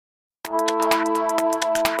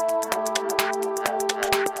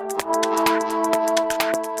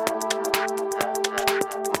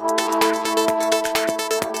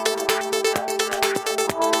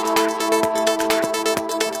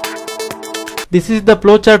This is the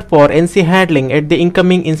flowchart for NC handling at the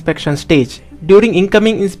incoming inspection stage. During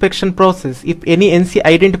incoming inspection process, if any NC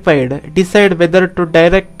identified, decide whether to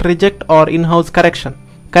direct reject or in-house correction.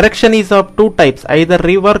 Correction is of two types, either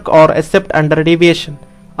rework or accept under deviation.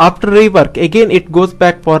 After rework, again it goes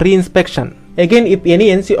back for reinspection. Again, if any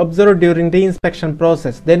NC observed during the inspection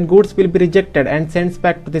process, then goods will be rejected and sent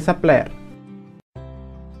back to the supplier.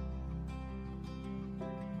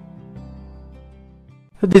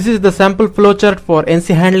 This is the sample flowchart for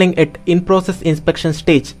NC handling at in-process inspection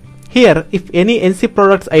stage. Here, if any NC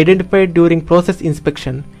products identified during process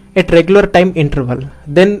inspection at regular time interval,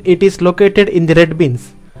 then it is located in the red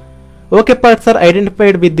bins. OK parts are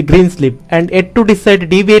identified with the green slip, and yet to decide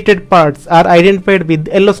deviated parts are identified with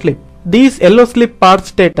the yellow slip. These yellow slip part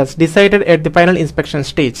status decided at the final inspection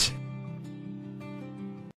stage.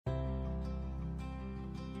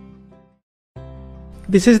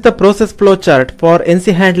 This is the process flowchart for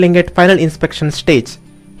NC handling at final inspection stage.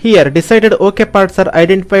 Here, decided OK parts are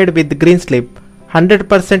identified with the green slip,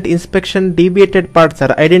 100% inspection deviated parts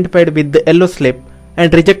are identified with the yellow slip,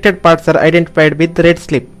 and rejected parts are identified with the red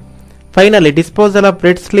slip. Finally, disposal of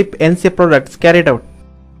red slip NC products carried out.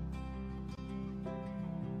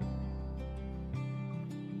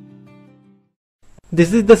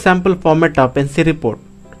 This is the sample format of NC report.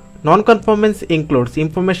 Non-conformance includes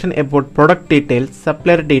information about product details,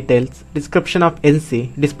 supplier details, description of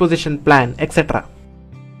NC, disposition plan, etc.